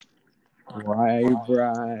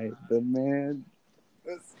BRY, the man.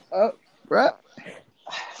 What's up, bruh?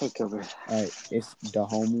 Okay, bro. Alright, it's the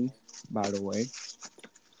homies, by the way.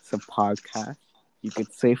 It's a podcast. You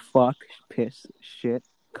could say fuck, piss, shit,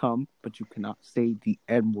 cum, but you cannot say the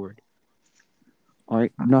N word.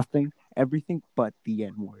 Alright, nothing, everything but the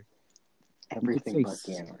N word. Everything but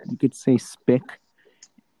the N-word. You could say spick.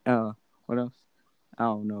 What else? I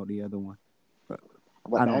don't know the other one. But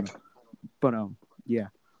What I the don't heck? know. But yeah.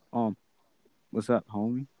 What's up,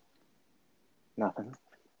 homie? Nothing.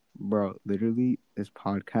 Bro, literally, this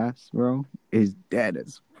podcast, bro, is dead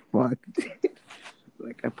as fuck.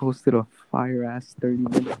 Like, I posted a fire ass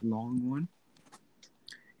 30-minute long one.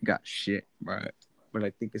 Got shit, bro. But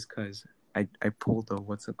I think it's because I pulled the,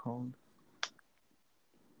 what's it called?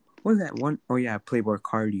 What was that one? Oh, yeah, Playboy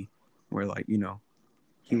Cardi, where, like,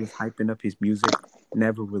 he was hyping up his music.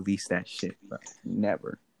 Never released that shit, bro.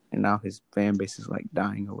 Never. And now his fan base is, like,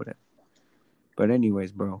 dying or whatever. But,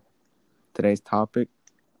 anyways, bro, today's topic.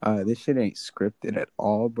 This shit ain't scripted at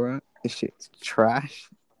all, bro. This shit's trash.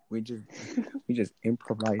 We just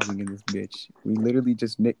improvising in this bitch. We literally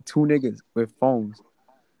just two niggas with phones.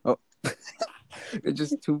 Oh, it's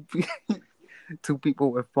just two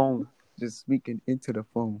people with phones just speaking into the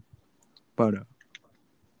phone. But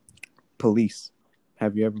police.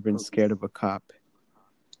 Have you ever been scared of a cop?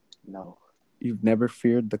 No. You've never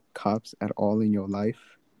feared the cops at all in your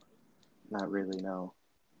life? Not really, no.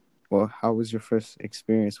 Well, how was your first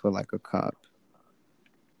experience with like a cop?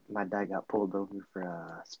 My dad got pulled over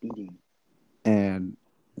for speeding. And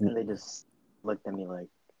they just looked at me like,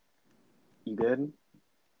 you good?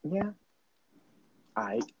 Yeah.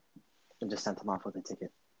 Alright. And just sent him off with a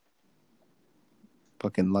ticket.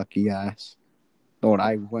 fucking lucky ass. Lord,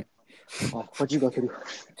 I went. Oh, what'd you go through?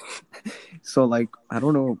 So, like, I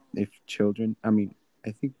don't know if children,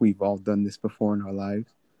 I think we've all done this before in our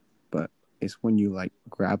lives, but it's when you, like,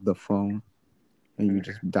 grab the phone and you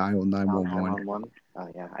just dial 911. 911?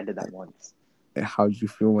 Oh, yeah, I did that once. How'd you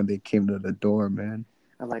feel when they came to the door, man?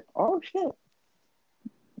 I'm like, oh, shit.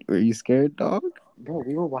 Were you scared, dog? Bro,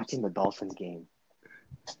 we were watching the Dolphins game.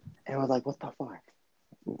 And we're like, what the fuck?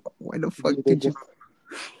 Why the fuck did you...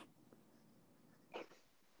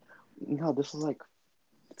 No, this was like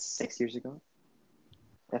 6 years ago.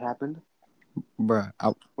 That happened. Bruh,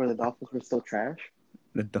 where the Dolphins were still trash.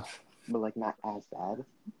 But like not as bad.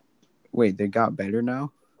 Wait, they got better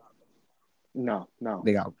now? No.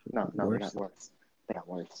 They got worse? worse? They got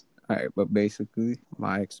worse. Alright, but basically,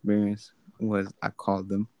 my experience was I called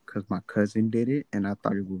them because my cousin did it, and I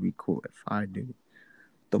thought it would be cool if I did it.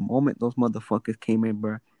 The moment those motherfuckers came in,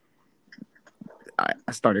 bro,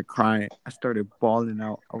 I started crying. I started bawling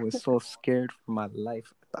out. I was so scared for my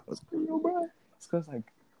life. I thought it was, yo, bro. It's because, like,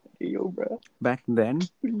 yo, bro. Back then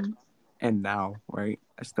and now, right,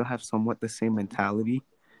 I still have somewhat the same mentality,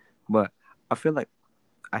 but I feel like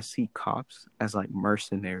I see cops as, like,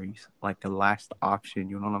 mercenaries, like a last option,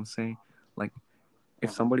 you know what I'm saying? Like,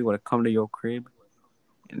 if somebody would have come to your crib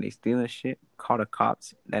and they stealing shit, call the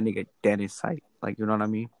cops, that nigga dead in sight. Like, you know what I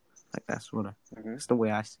mean? Like, that's the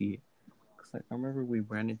way I see it. Cause, like, I remember we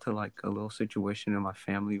ran into, like, a little situation in my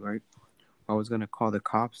family, right? I was gonna call the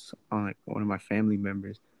cops on, like, one of my family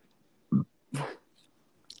members,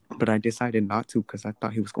 but I decided not to because I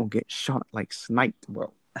thought he was gonna get shot, like, sniped,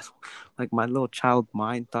 bro. Like, my little child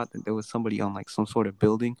mind thought that there was somebody on, like, some sort of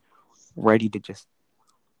building ready to just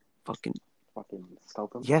fucking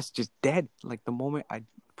scope him? Yes, just dead. Like, the moment I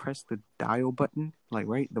pressed the dial button, like,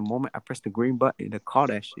 right, the moment I pressed the green button to call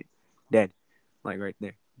that shit, dead. Like, right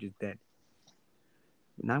there, just dead.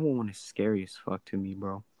 911 is scary as fuck to me,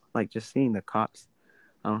 bro. Like, just seeing the cops,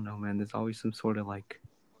 I don't know, man. There's always some sort of, like,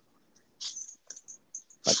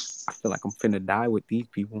 I feel like I'm finna die with these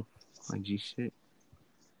people. Like, gee, shit.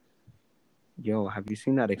 Yo, have you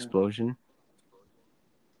seen that explosion?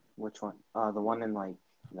 Which one? The one in, like,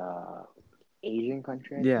 the Asian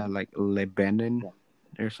country? Yeah, like Lebanon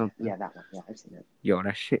or something. Yeah, that one. Yeah, I've seen it. Yo,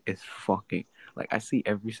 that shit is fucking... Like, I see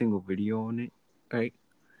every single video on it, right?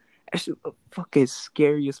 That shit fucking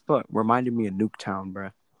scary as fuck. Reminded me of Nuketown,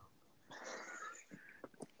 bruh.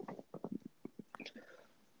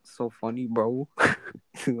 So funny, bro.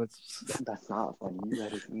 That's not funny.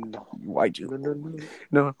 That is no. Why'd you?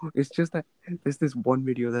 No, it's just that there's this one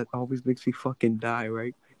video that always makes me fucking die,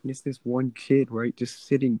 right? And it's this one kid, right, just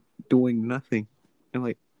sitting doing nothing, and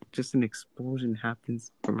like just an explosion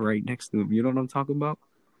happens right next to him. You know what I'm talking about?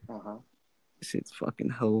 Shit's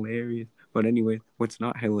fucking hilarious. But anyway, what's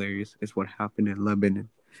not hilarious is what happened in Lebanon.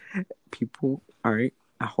 People, alright,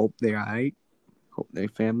 I hope they're alright. Hope their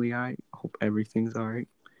family alright. Hope everything's alright.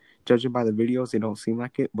 Judging by the videos, they don't seem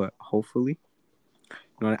like it, but hopefully.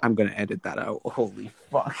 You know what? I'm gonna edit that out. Holy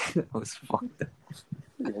fuck, that was fucked up.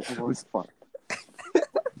 Yeah, it was fun.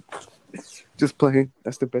 Just playing.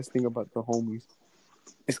 That's the best thing about the homies.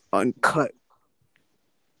 It's uncut.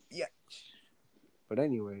 Yeah. But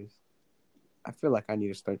anyways, I feel like I need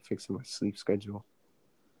to start fixing my sleep schedule.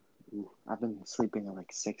 Ooh, I've been sleeping at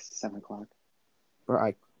like 6, 7 o'clock. Bro,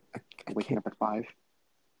 I Waking can't up at 5.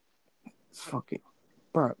 fucking.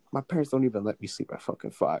 Bro, my parents don't even let me sleep at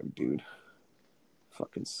fucking 5, dude.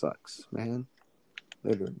 Fucking sucks, man.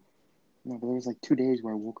 Literally. No, but there was like 2 days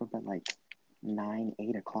where I woke up at like 9,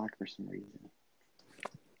 8 o'clock for some reason.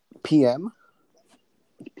 PM?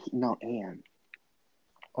 No, AM.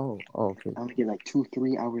 Oh, okay. I only get like 2,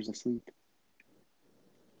 3 hours of sleep.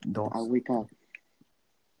 I wake up.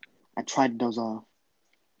 I tried to doze off.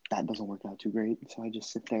 That doesn't work out too great. So I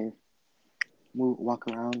just sit there, walk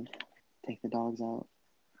around, take the dogs out,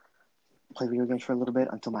 play video games for a little bit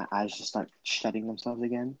until my eyes just start shutting themselves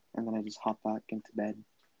again. And then I just hop back into bed,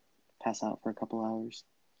 pass out for a couple hours,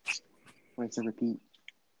 rinse and repeat.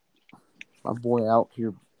 My boy out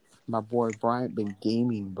here, my boy Bryant been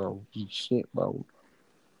gaming, bro. Shit, bro.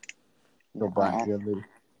 Yo, Yeah, Bryant, you're literally.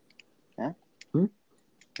 yeah? Hmm?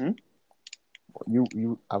 Hmm?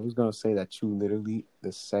 I was gonna say that you literally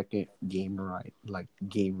the second gamer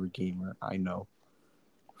I know.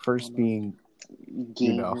 First being,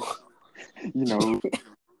 you know, Gamer. You know.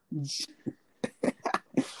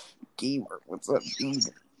 gamer. What's up, gamer?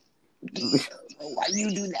 Why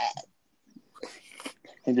you do that?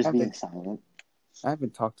 And just being silent. I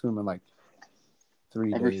haven't talked to him in like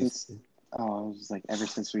 3 Ever days. since, oh, it was like ever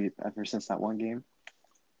since that one game.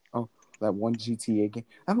 Oh, that one GTA game.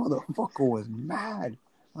 That motherfucker was mad.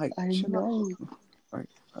 Like, I chill out. know.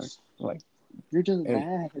 Like, You're just hey,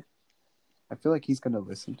 bad. I feel like he's gonna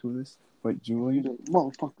listen to this. But Julian, You're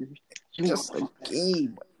motherfuckers. You just a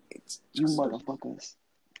game. It's You just motherfuckers.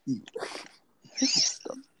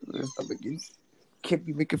 Stop again. Can't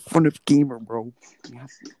be making fun of gamer, bro. You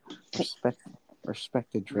have to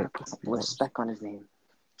respect the drip. Put some respect on his name.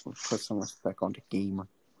 Put some respect on the gamer.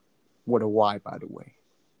 What a Y, by the way.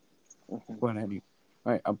 Mm-hmm. But anyway,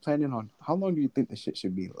 all right. I'm planning on. How long do you think the shit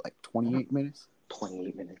should be? Like 28 minutes?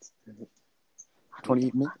 28 minutes.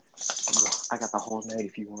 28 minutes? I got the whole night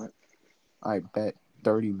if you want. I bet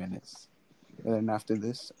 30 minutes. And then after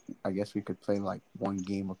this, I guess we could play like one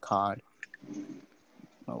game of COD.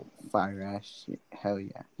 Oh, fire ass shit. Hell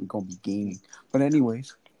yeah. We're gonna be gaming. But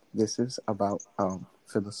anyways, this is about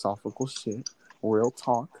philosophical shit. Real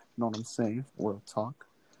talk. You know what I'm saying? Real talk.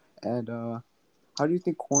 And how do you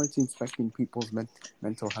think quarantine's affecting people's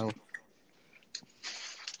mental health?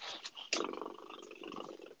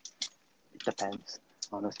 It depends.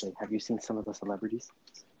 Honestly, have you seen some of the celebrities?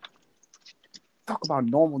 Talk about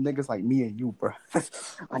normal niggas like me and you, bro.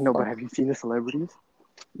 I know, but have you seen the celebrities?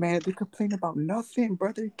 Man, they complain about nothing,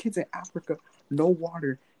 brother. Kids in Africa, no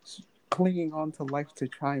water, clinging on to life to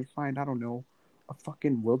try and find, I don't know, a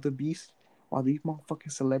fucking wildebeest. While these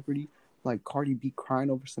motherfucking celebrities like Cardi B crying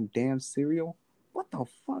over some damn cereal. What the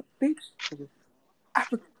fuck, bitch? I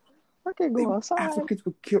can go outside. Africans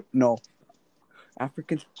would kill. No,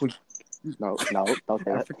 Africans would. No, don't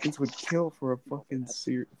say that. Africans would kill for a fucking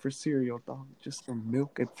cereal, dog. Just some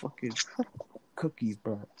milk and fucking cookies,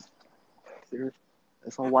 bro.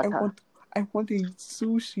 So what? I want to eat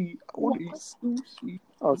sushi. I want to eat sushi.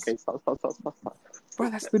 Okay, stop. Bro,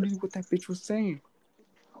 that's literally what that bitch was saying.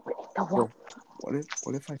 Wait, the what? Yo,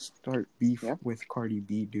 what if I start beef with Cardi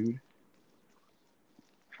B, dude?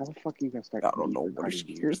 How the fuck are you gonna start? I don't know. What if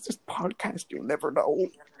she hears this podcast? You'll never know.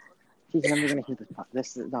 She's never gonna hear this.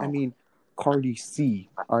 This is no. I mean, Cardi C.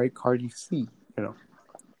 All right, Cardi C. You know.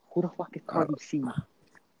 Who the fuck is Cardi C?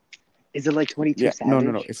 Is it like 22 Yeah, Savage?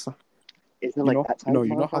 no. It's Is it like that type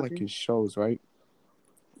you know how like in shows, right?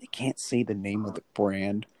 They can't say the name of the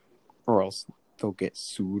brand, or else they'll get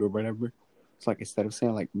sued or whatever. It's like instead of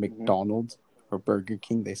saying like McDonald's or Burger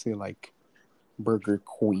King, they say like Burger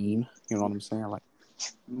Queen. You know what I'm saying? Like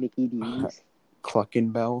Mickey D's,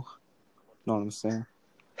 Cluckenbell. You know what I'm saying?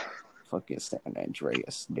 Fucking San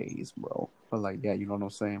Andreas days, bro. But like, yeah, you know what I'm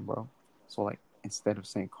saying, bro. So like, instead of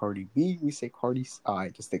saying Cardi B, we say Cardi.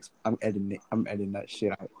 I'm editing that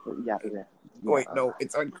shit out. Yeah. Wait, no,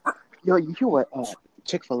 it's on. Yo, you hear what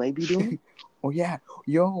Chick-fil-A be doing? Oh yeah,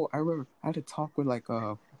 yo, I remember I had to talk with like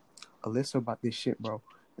Alyssa about this shit, bro.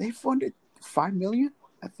 They funded $5 million,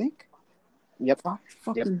 I think. Yep.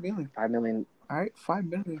 $5 million. 5 million. All right, $5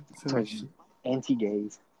 million to that shit.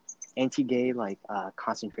 Anti-gay like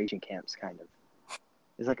concentration camps, kind of.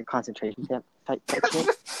 It's like a concentration camp type shit.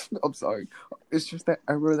 I'm sorry. It's just that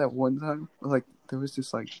I remember that one time, like there was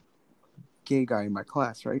this like gay guy in my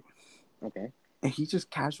class, right? Okay. And he just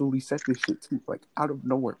casually said this shit too, like out of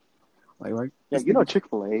nowhere. Like, right? Yeah, This you know nigga,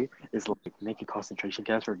 Chick-fil-A is like making concentration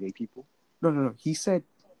camps for gay people. no. He said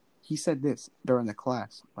this during the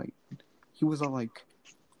class. Like, he was all like,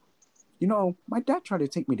 my dad tried to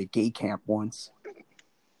take me to gay camp once.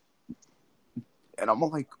 And I'm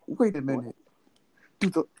all like, wait a minute.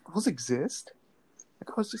 Dude, those exist? Like,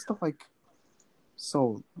 I was just like,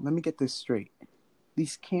 so let me get this straight.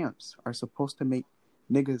 These camps are supposed to make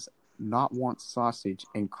niggas not want sausage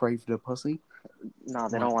and crave the pussy? No,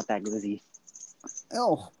 they don't want that glizzy.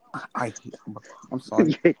 Oh, I'm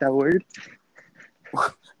sorry. You hate that word?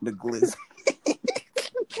 The glizzy.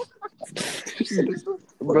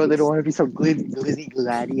 Bro, they don't want to be some glizzy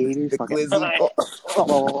gladiators. The glizzy.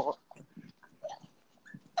 Oh.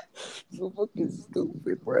 So fucking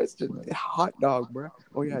stupid, bro. It's just a hot dog, bro.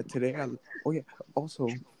 Oh yeah, also,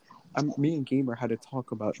 me and Gamer had to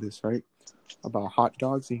talk about this, right? About hot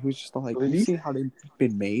dogs, and he was just like, "You seen how they've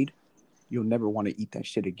been made? You'll never want to eat that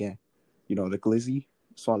shit again." The glizzy.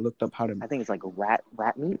 So I looked up how to. I think it's like rat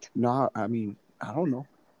meat. No, I mean, I don't know.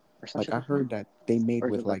 Like, I heard that they made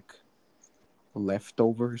with like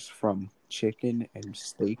leftovers from chicken and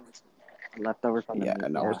steak. Leftovers from the meat.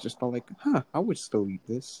 And I was just all like, "Huh, I would still eat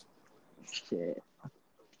this." Shit.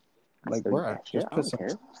 Like, bro, just I put don't some.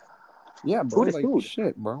 care. Yeah, bro. Food is Like, food.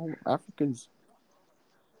 shit, bro. Africans.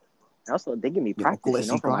 Also, they give me practice,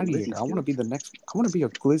 Glizzy for my gladiator. glizzy I want to be the next. I want to be a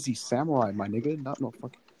glizzy samurai, my nigga. Not no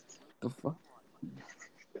fucking. The fuck.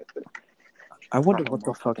 I wonder what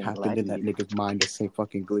the fuck happened in that nigga's mind to say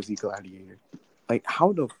fucking glizzy gladiator. Like,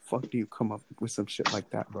 how the fuck do you come up with some shit like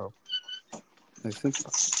that, bro? Like, think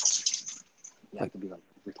about it. You have to be like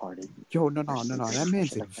retarded. Yo, no. That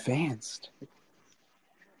man's advanced.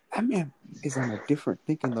 That man is on a different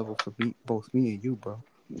thinking level for both me and you, bro.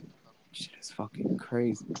 Shit is fucking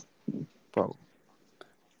crazy, bro.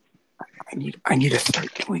 I need to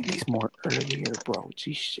start doing these more earlier, bro.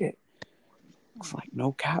 Gee, shit. It's like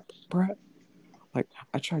no cap, bro. Like,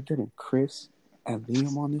 I tried getting Chris and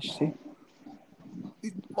Liam on this shit.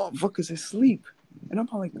 These motherfuckers asleep. And I'm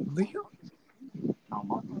all like, Liam?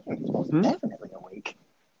 Definitely awake.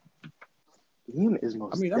 Liam is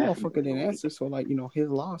most that motherfucker didn't awake. answer, so like, his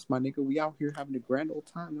loss, my nigga. We out here having a grand old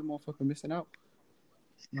time. That motherfucker missing out.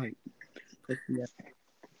 Like, yeah.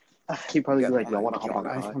 He probably be like, "Y'all want to hop on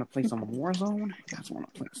guys want to play some Warzone? You guys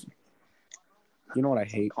want to play some?" You know what I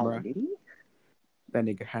hate, bro? That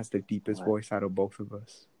nigga has the deepest voice out of both of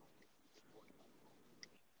us.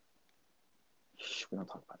 Shh, we don't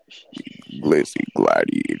talk about this shit. Glizzy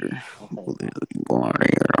gladiator. Glizzy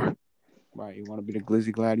gladiator. Right, you want to be the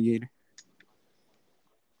glizzy gladiator?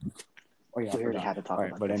 Oh yeah, we already had to talk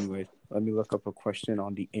about but anyways, let me look up a question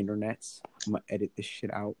on the internets. I'm gonna edit this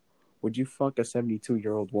shit out. Would you fuck a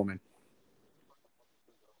 72-year-old woman?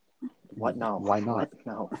 What? No. Why not? What?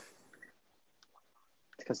 No.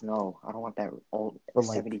 Because no, I don't want that old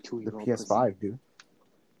 72-year-old the PS5, dude.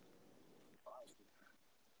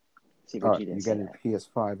 See, but you get a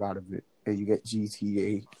PS5 out of it, and you get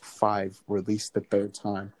GTA 5 released the third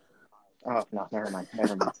time. Oh no, never mind.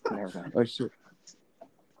 Oh shit.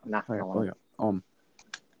 Nah,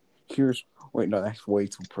 Here's no, that's way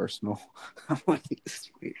too personal. Ask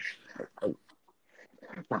it.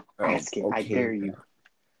 Okay. I dare you.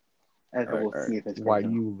 And we'll see if it's why do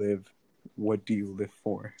you live? What do you live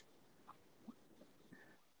for?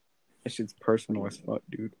 That shit's personal as fuck,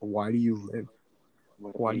 dude. Why do you live?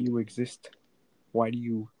 Why do you exist? Why do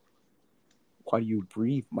you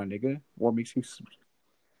breathe, my nigga? What makes you?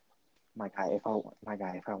 My guy,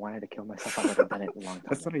 if I wanted to kill myself, I would have done it a long time.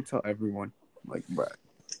 That's what I tell everyone. Like, bro,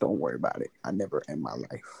 don't worry about it. I never end my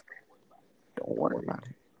life. Don't worry about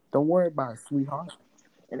it. Don't worry about it, sweetheart.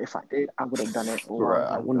 And if I did, I would have done it a long Bruh,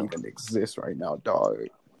 time I wouldn't even exist right now, dog.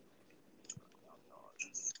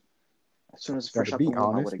 As soon as fresh out the womb,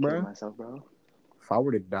 I would have killed myself, bro. If I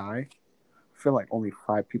were to die, I feel like only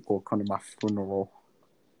 5 people will come to my funeral.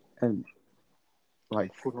 And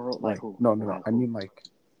like funeral, like who? No. I mean, like,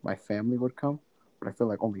 my family would come, but I feel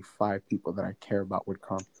like only 5 people that I care about would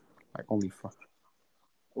come. Like, only 5.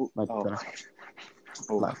 Like,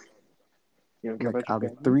 like out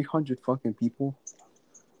of 300 fucking people.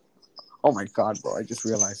 Oh my god, bro! I just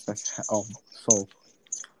realized that's so.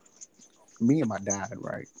 Me and my dad,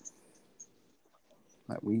 right?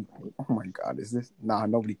 Like, oh my god, is this? Nah,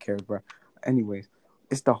 nobody cares, bro. Anyways,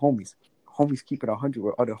 it's the homies. Homies keep it 100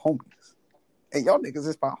 with other homies, and y'all niggas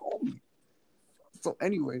is my homie. So,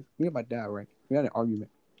 anyways, me and my dad, right? We had an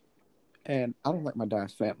argument, and I don't like my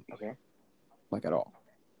dad's family, like at all.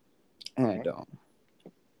 And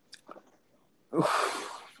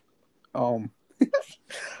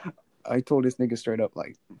I told this nigga straight up,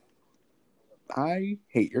 like, I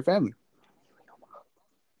hate your family.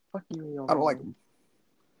 Fuck you and your I don't like mom.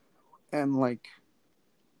 them. And like,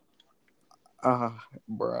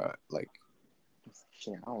 bruh, like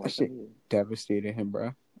Shit, I don't that like them shit either. devastated him,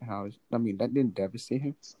 bruh. And I mean, that didn't devastate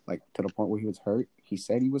him, like to the point where he was hurt. He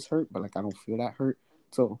said he was hurt, but like I don't feel that hurt.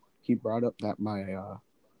 So he brought up that my,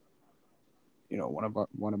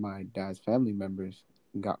 one of my dad's family members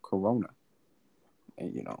got corona,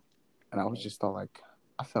 and and I was just thought like,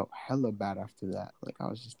 I felt hella bad after that. Like I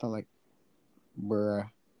was just thought like, bruh,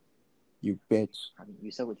 you bitch. I mean, you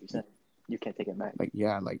said what you said. You can't take it back. Like,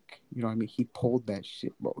 yeah, like, you know what I mean? He pulled that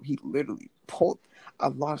shit, bro. He literally pulled. I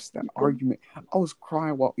lost that argument. I was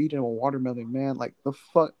crying while eating a watermelon, man. Like, the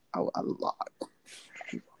fuck? I lost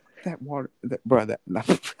that water. That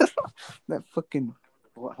fucking.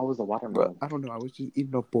 How was the Bro, watermelon? I don't know. I was just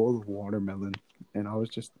eating a bowl of watermelon, and I was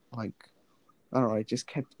just like, I don't know. I just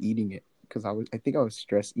kept eating it because I think I was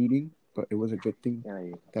stress eating, but it was a good thing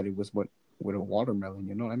that it was with a watermelon.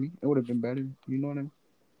 You know what I mean? It would have been better. You know what I mean?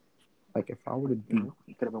 Like if I would have been.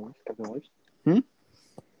 It could have been worse. Could have been worse. Hmm?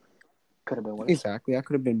 Could have been worse. Exactly. I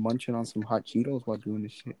could have been munching on some hot Cheetos while doing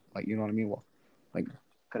this shit. Like, you know what I mean? Well, like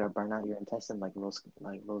could have burned out your intestine like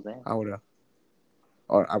Roseanne. I would have.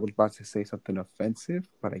 Or I was about to say something offensive,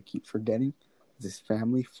 but I keep forgetting. This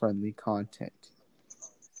family-friendly content.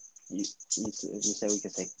 You say we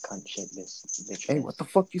could say cunt shit this bitch. Hey, what the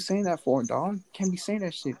fuck you saying that for, dog? Can't be saying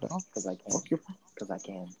that shit, dog. Because I can. Fuck your. Because I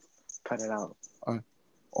can. Cut it out.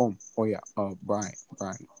 Oh yeah. Brian.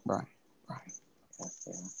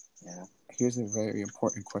 Yeah. Here's a very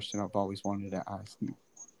important question I've always wanted to ask you.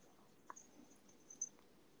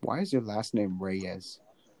 Why is your last name Reyes?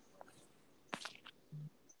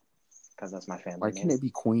 Because that's my family Why name. can't it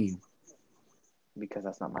be Queen? Because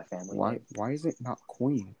that's not my family name. Why is it not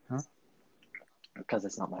Queen, huh? Because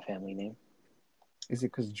it's not my family name. Is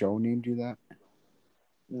it because Joe named you that?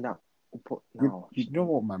 No. You know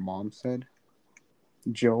what my mom said?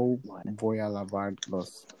 Joe, what? voy a lavar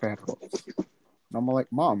los perros. And I'm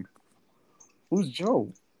like, Mom, who's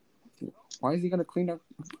Joe? Why is he gonna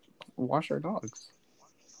wash our dogs?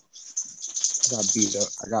 I got beat up.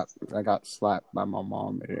 I got slapped by my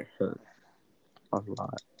mom, and it hurt a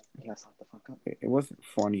lot. You got slapped the fuck up. It wasn't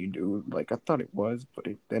funny, dude. Like I thought it was, but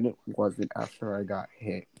then it wasn't after I got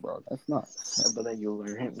hit, bro. That's not. But then you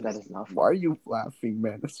learn that is not funny. Why are you laughing,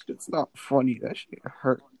 man? It's not funny. That shit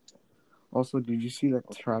hurt. Also, did you see that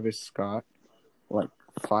Travis Scott, like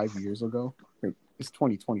 5 years ago? Like, it's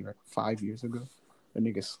 2020, right? 5 years ago, that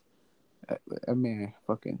man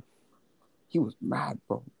fucking, he was mad,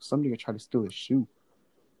 bro. Some nigga tried to steal his shoe.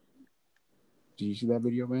 Did you see that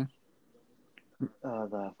video, man?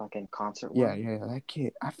 The fucking concert Yeah, one? yeah, that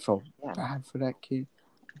kid. I felt bad for that kid,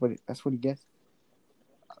 but that's what he gets.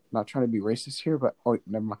 Not trying to be racist here, but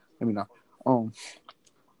never mind. Let me know.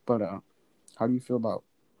 But how do you feel about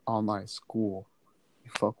online school? You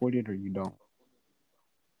fuck with it or you don't?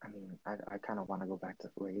 I mean, I kind of want to go back to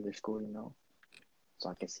regular school, so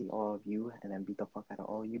I can see all of you and then beat the fuck out of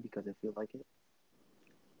all of you because I feel like it.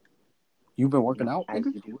 You've been working out, as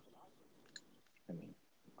nigga? you do. I mean,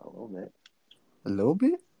 a little bit. A little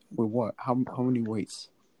bit? With what? How many weights?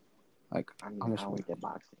 Like, I mean, how much I only weight? did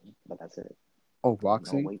boxing, but that's it. Oh,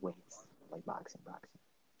 boxing? No weights. Like boxing.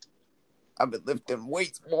 I've been lifting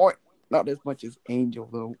weights, boy. Not as much as Angel,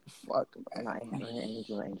 though. Fuck, man. Not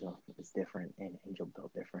Angel. It's different, and Angel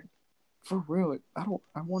built different. For real, I'm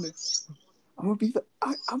gonna be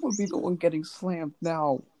the one getting slammed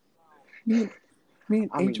now. Me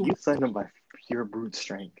and Angel. You slammed him by pure brute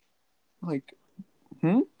strength. Like,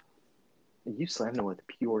 You slammed him with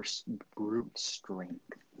pure brute strength.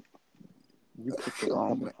 You picked it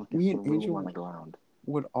oh, up man. and fucking Me and threw him Angel on the ground.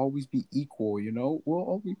 would always be equal, We'll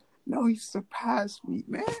always. No, he surpassed me,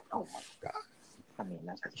 man. Oh my god. I mean,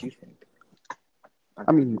 that's what you think.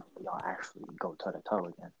 I mean, y'all actually go toe to toe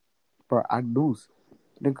again. Bro, I lose.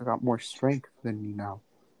 Nigga got more strength than me now.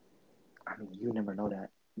 I mean, you never know that.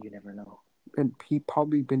 You never know. And he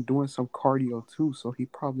probably been doing some cardio too, so he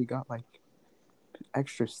probably got like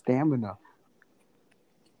extra stamina.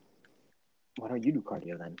 Why don't you do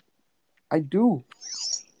cardio then? I do.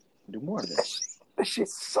 Do more of it. That shit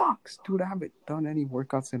sucks, dude. I haven't done any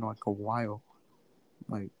workouts in like a while.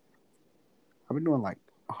 Like, I've been doing like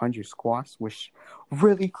 100 squats, which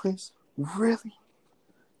really, Chris, really,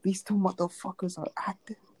 these two motherfuckers are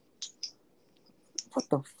active. What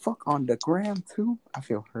the fuck, on the gram too? I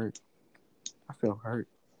feel hurt.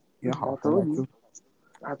 You know how hurt I feel?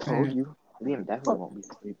 I told you. Liam definitely won't be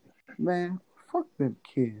sleeping. Man, fuck them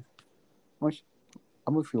kids. I'm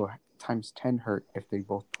gonna feel times 10 hurt if they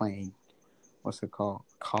both playing, what's it called,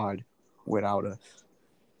 COD without us.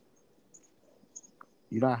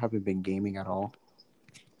 I haven't been gaming at all.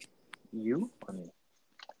 You or me?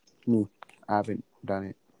 Me, I haven't done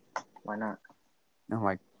it Why not? in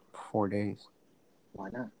like 4 days. Why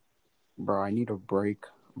not? Bro, I need a break,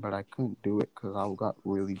 but I couldn't do it because I got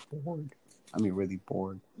really bored. I mean, really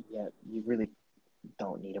bored. Yeah, you really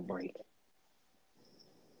don't need a break.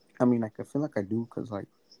 I mean, like, I feel like I do because, like,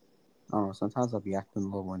 I don't know, sometimes I'll be acting a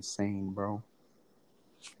little insane, bro.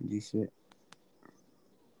 This shit.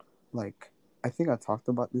 Like, I think I talked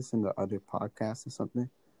about this in the other podcast or something,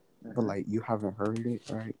 but, like, you haven't heard it,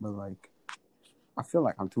 right? But, like, I feel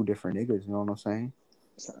like I'm two different niggas, you know what I'm saying?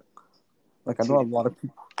 So, Like, I two know a lot different. of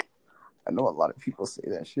people. I know a lot of people say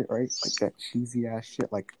that shit, right? Like that cheesy ass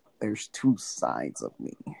shit. Like, there's two sides of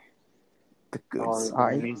me: the good All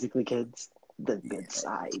right, side, musically kids, the good yeah,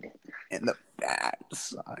 side. and the bad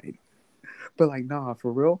side. But like, nah,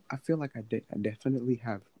 for real, I feel like I definitely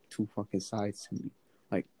have two fucking sides to me.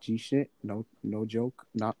 Like G shit, no joke,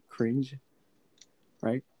 not cringe,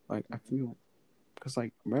 right? Like I feel, cause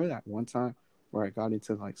like remember that one time where I got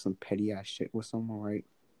into like some petty ass shit with someone, right?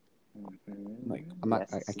 Like I'm not,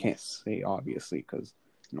 I Yes, can't yes. say obviously because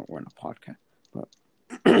we're in a podcast, but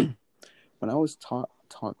when I was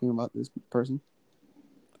talking about this person,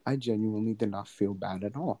 I genuinely did not feel bad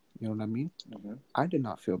at all. You know what I mean? I did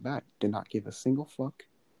not feel bad. Did not give a single fuck.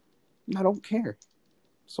 And I don't care.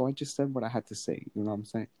 So I just said what I had to say. You know what I'm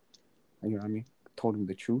saying? You know what I mean? Told him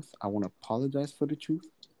the truth. I want to apologize for the truth,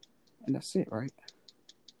 and that's it, right?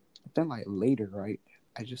 But then like later, right?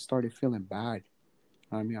 I just started feeling bad.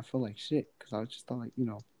 You know what I mean? I feel like shit because I just thought like,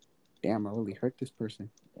 damn, I really hurt this person.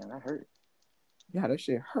 Yeah, that hurt. Yeah, that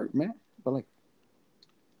shit hurt, man. But like,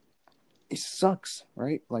 it sucks,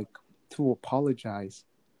 right? Like to apologize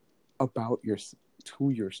about your to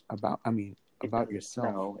your about I mean It about doesn't. yourself.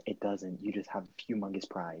 No, it doesn't. You just have humongous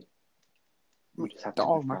pride. You just have too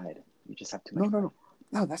Dog, much my pride. You just have too no much no pride.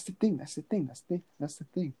 no no. That's the thing. That's the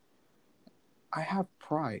thing. I have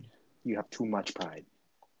pride, You have too much pride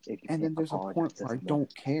if you and can't then there's a point apologize to where I someone.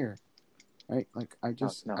 don't care, right? Like No,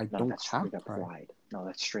 no, I no. don't That's have straight up pride, pride. No,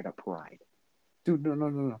 that's straight up pride. dude.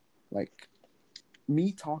 No. Like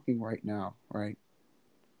me talking right now, right?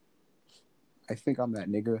 I think I'm that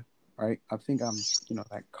nigga, right? I think I'm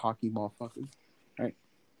that cocky motherfucker, right?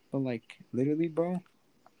 But like literally, bro,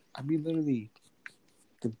 I be literally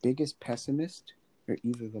the biggest pessimist or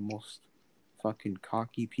either the most fucking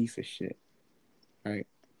cocky piece of shit, right?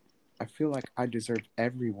 I feel like I deserve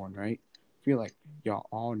everyone, right? I feel like y'all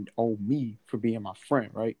all owe me for being my friend,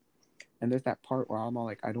 right? And there's that part where I'm all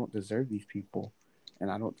like, I don't deserve these people, and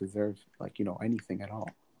I don't deserve like anything at all.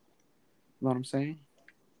 You know what I'm saying?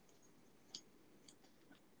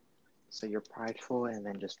 So you're prideful and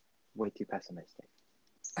then just way too pessimistic.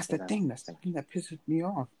 That's Is the that what thing. you're That's the saying? thing that pisses me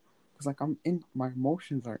off. Cause like my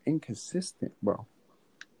emotions are inconsistent, bro.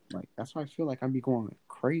 Like that's why I feel like I be going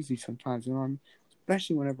crazy sometimes. You know what I mean?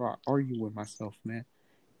 Especially whenever I argue with myself, man.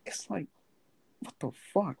 It's like, what the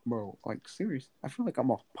fuck, bro? Like, serious. I feel like I'm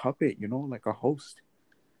a puppet, like a host.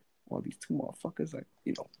 While these two motherfuckers are,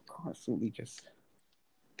 constantly just,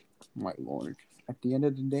 my lord. At the end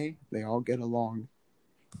of the day, they all get along.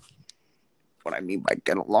 What I mean by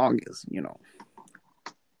get along is,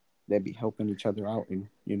 they be helping each other out in,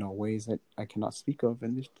 ways that I cannot speak of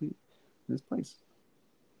in this place.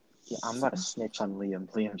 Yeah, I'm about to snitch on Liam.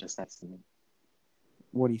 Liam just texted me.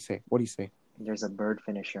 What do you say? What do you say? There's a bird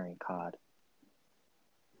finisher in COD.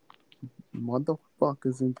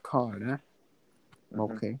 Motherfuckers in COD, huh? Mm-hmm.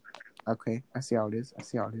 Okay. Okay. I see how it is. I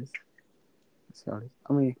see how it is. I see how it is.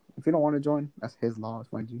 I mean, if you don't want to join, that's his loss,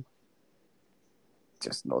 mind you.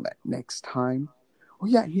 Just know that next time. Oh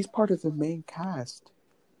yeah, he's part of the main cast.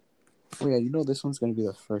 Oh yeah, this one's gonna be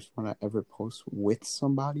the first one I ever post with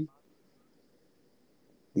somebody.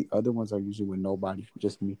 The other ones are usually with nobody,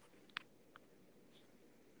 just me.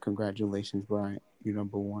 Congratulations, Brian. You're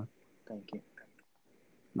number one. Thank you.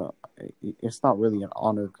 No, it's not really an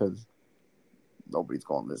honor because nobody's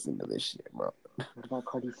gonna listen to this shit, bro. What about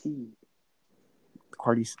Cardi C?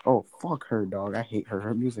 Cardi's. Oh fuck her, dog. I hate her.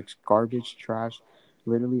 Her music's garbage, trash.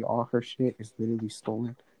 Literally, all her shit is literally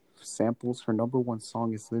stolen samples. Her number one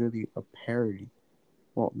song is literally a parody.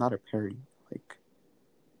 Well, not a parody, like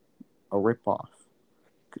a ripoff.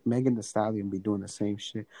 Megan the Stallion be doing the same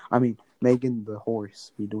shit. I mean, Megan the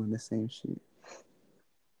Horse be doing the same shit.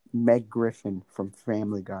 Meg Griffin from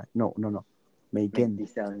Family Guy. No. Megan Megan. Thee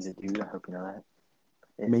Stallion's a dude. I hope you know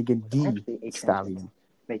that. Megan It's D actually a trans woman. Stallion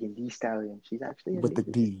Megan Thee Stallion. She's actually a with the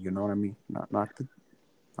dude. D. You know what I mean? Not the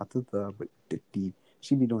but the D.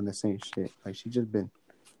 She be doing the same shit. Like she just been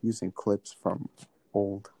using clips from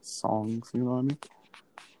old songs. You know what I mean?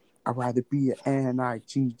 I'd rather be an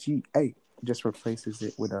Nigga. just replaces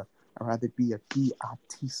it with a I'd rather be a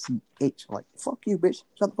bitch. Like, fuck you, bitch.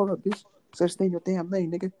 Shut the fuck up, bitch. So stay in your damn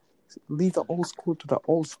lane, nigga. Leave the old school to the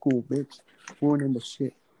old school, bitch. Ruining the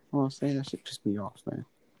shit. You know what I'm saying? That shit pissed me off, man.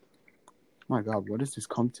 My God, what does this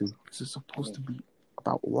come to? This is supposed to be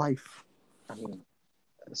about life. I mean,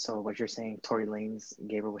 so what you're saying, Tory Lanez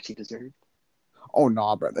gave her what she deserved? Oh,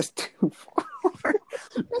 nah, bro. That's too far.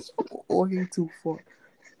 That's way too far.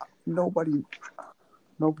 Nobody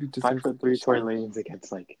deserves 5'3" Tory Lanez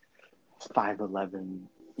against like 5'11".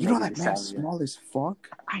 You know that man's small as fuck?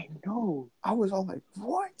 I know. I was all like,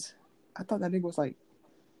 what? I thought that nigga was like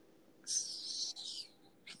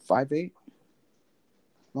 5'8". You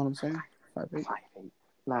know what I'm saying? 5'8". 5'8".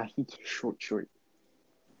 Nah, he's short. You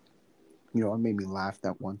know, it made me laugh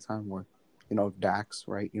that one time where, you know, Dax,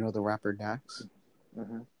 right? You know the rapper Dax?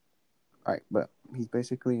 Mm-hmm. Right, but he's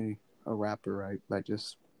basically a rapper, right? That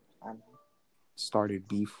just started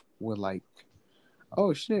beef with like,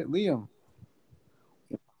 oh shit, Liam.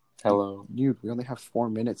 Hello. Dude, we only have 4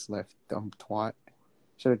 minutes left, dumb twat.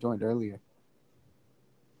 Should have joined earlier.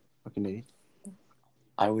 Fucking idiot.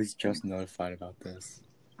 I was just notified about this.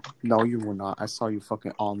 No, you were not. I saw you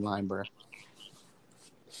fucking online, bro.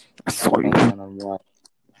 I saw you. Online on what?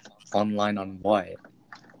 Online on what?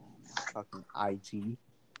 Fucking IG.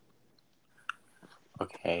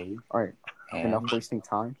 Okay. Alright. Enough wasting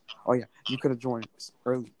time. Oh yeah, you could have joined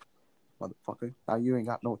early, motherfucker. Now you ain't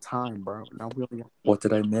got no time, bro. Now we only got... What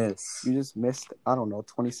did I miss? You just missed, I don't know,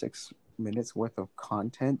 26 minutes worth of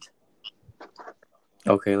content.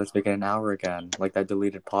 Okay, let's make it an hour again, like that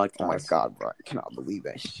deleted podcast. Oh my God, bro. I cannot believe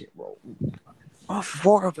that shit, bro. All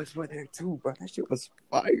 4 of us were there too, bro. That shit was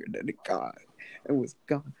fire. Then it was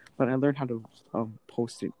gone. But I learned how to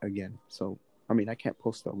post it again. So, I mean, I can't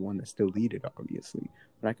post the one that's deleted, obviously.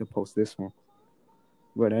 But I can post this one.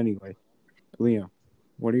 But anyway, Liam,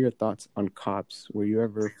 what are your thoughts on cops? Were you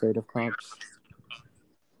ever afraid of cops?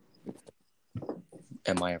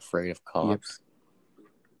 Am I afraid of cops?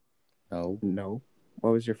 Yep. No.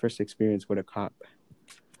 What was your first experience with a cop?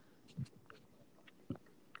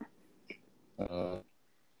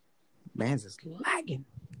 Man's is lagging.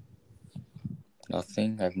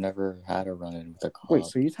 Nothing. I've never had a run-in with a cop. Wait,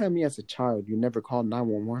 so you tell me as a child you never called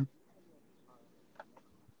 911?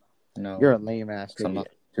 No. You're a lame ass nigga. I'm not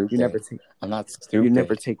stupid. I'm not stupid. You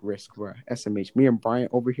never take risks, bro. SMH. Me and Brian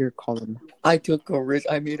over here calling. I took a risk.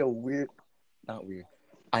 I made a weird... Not weird.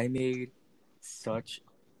 I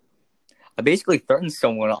basically threatened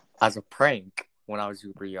someone as a prank when I was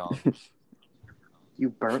super young. You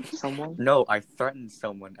burnt someone? No, I threatened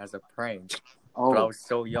someone as a prank. But I was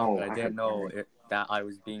so young that I didn't know that I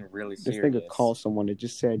was being really serious. This nigga called someone and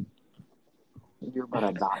just said... You're about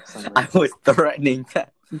to die somewhere. I was threatening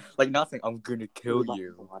that. Like, not saying I'm gonna kill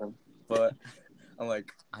you. But I'm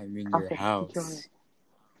like, I'm in your house.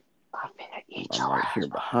 I'm gonna eat I'm your right ass. Here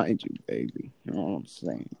behind you, baby. You know what I'm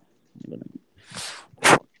saying?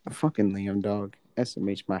 Fucking Liam, dog.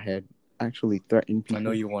 SMH my head. Actually threaten people. I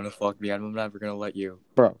know you want to fuck me. I'm never gonna let you.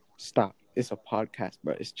 Bro, stop. It's a podcast,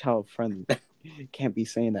 bro. It's child friendly. Can't be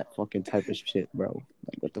saying that fucking type of shit, bro.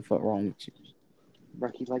 Like, what the fuck wrong with you?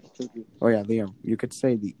 Bro, he likes to be. Oh yeah, Liam. You could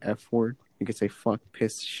say the F word. You could say fuck,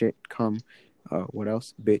 piss, shit, cum. What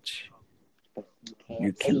else? Bitch.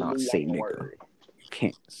 You cannot say nigga. You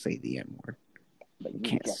can't say the N word. But you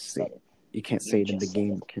can't say it. You can't You say it in the just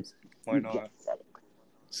game. Why not?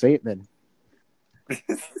 Say it then.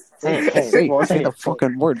 Say the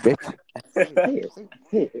fucking word, bitch. Say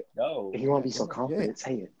it. No. If you want to be so confident,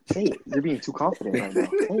 say it. You're being too confident right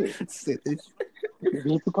now. Say it. You're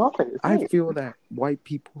being too confident. I feel that white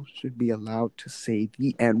people should be allowed to say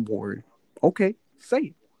the N word. Okay, say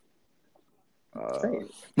it.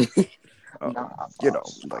 You know,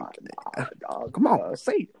 like, come on,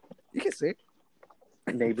 say it. You can say it.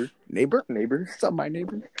 Neighbor. What's up, my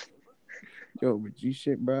neighbor? Yo, would you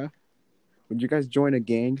shit, bro? Would you guys join a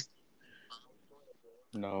gang?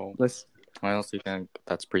 No. I honestly think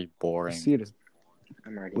that's pretty boring. See it as.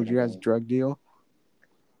 Would you guys drug deal?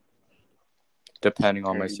 Depending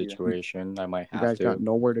on my situation, I might have to. You guys got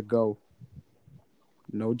nowhere to go.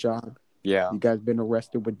 No job. Yeah. You guys been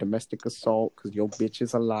arrested with domestic assault because your bitch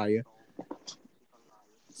is a liar.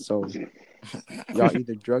 So, y'all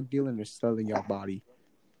either drug dealing or selling your body.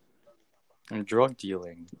 I'm drug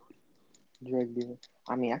dealing.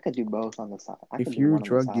 I mean, I could do both on the side. If you're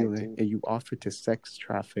drug dealing and you offer to sex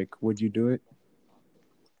traffic, would you do it?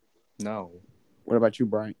 No. What about you,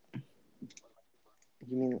 Brian?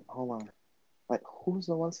 You mean, hold on. Like, who's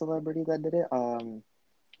the one celebrity that did it?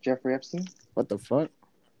 Jeffrey Epstein? What the fuck?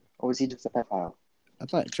 Or was he just a pedophile? I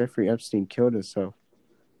thought Jeffrey Epstein killed himself.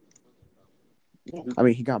 I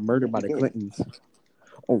mean, he got murdered by the Clintons.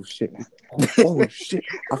 Oh shit! Oh shit!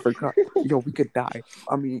 I forgot. Yo, we could die.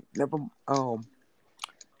 I mean, never.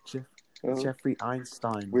 Jeffrey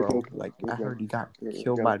Einstein, bro. Like I heard he got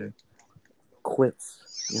killed by the Clits.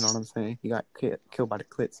 You know what I'm saying? He got killed by the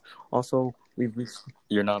Clits. Also, we've reached.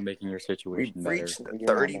 You're not making your situation better. We've reached the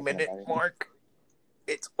 30-minute mark.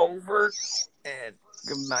 It's over. And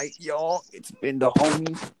good night, y'all. It's been the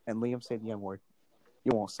homies. And Liam, say the N word.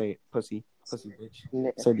 You won't say it, pussy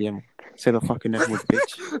bitch. Say the N word. Say the fucking N word,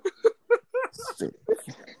 bitch.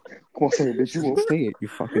 Come on, say it, bitch. You won't say it, you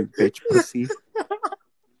fucking bitch, pussy.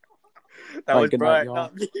 That was good Brian, night, y'all.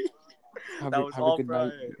 not me. Have a good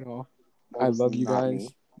night, y'all. I love you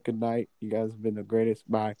guys. Good night. You guys have been the greatest.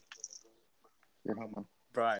 Bye. You're home.